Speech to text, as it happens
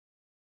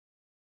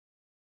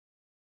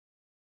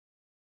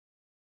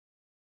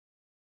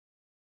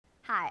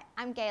Hi,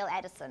 I'm Gail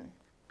Addison.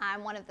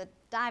 I'm one of the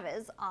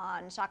divers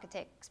on Shark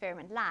Attack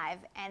Experiment Live,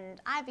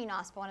 and I've been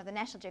asked by one of the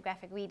National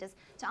Geographic readers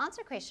to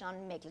answer a question on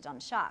Megalodon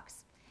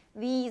sharks.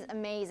 These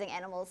amazing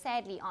animals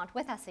sadly aren't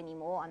with us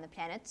anymore on the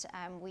planet.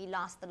 We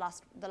lost the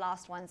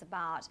last ones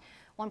about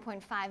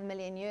 1.5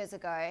 million years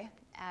ago.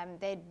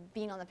 They'd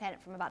been on the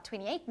planet from about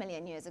 28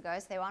 million years ago,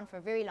 so they were on for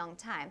a very long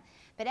time.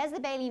 But as the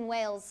baleen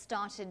whales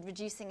started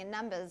reducing in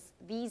numbers,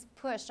 these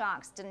poor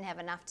sharks didn't have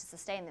enough to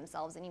sustain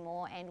themselves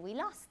anymore, and we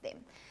lost them.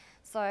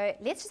 So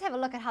let's just have a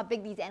look at how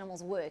big these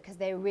animals were, because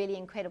they're really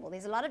incredible.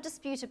 There's a lot of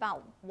dispute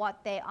about what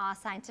they are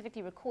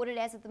scientifically recorded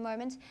as at the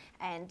moment,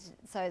 and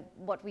so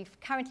what we're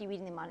currently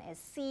reading them on as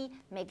C.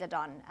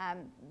 Megalodon.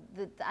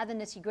 The other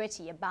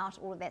nitty-gritty about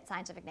all of that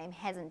scientific name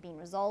hasn't been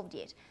resolved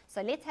yet.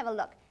 So let's have a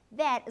look.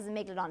 That is a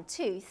Megalodon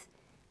tooth.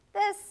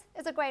 This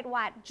is a great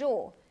white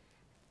jaw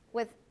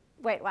with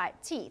great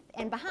white teeth,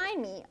 and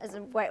behind me is a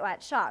great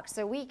white shark,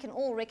 so we can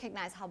all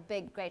recognize how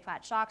big great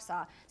white sharks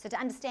are. So to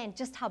understand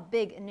just how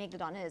big a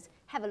Megalodon is,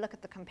 have a look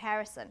at the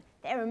comparison.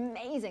 They're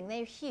amazing,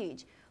 they're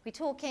huge. We're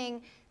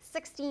talking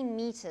 16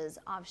 meters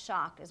of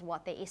shark is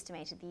what they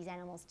estimated these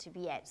animals to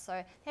be at,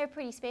 so they're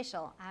pretty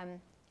special.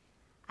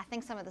 I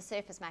think some of the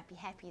surfers might be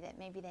happy that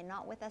maybe they're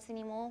not with us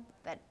anymore,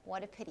 but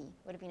what a pity.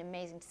 It would have been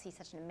amazing to see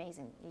such an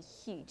amazingly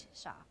huge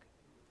shark.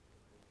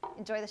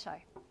 Enjoy the show.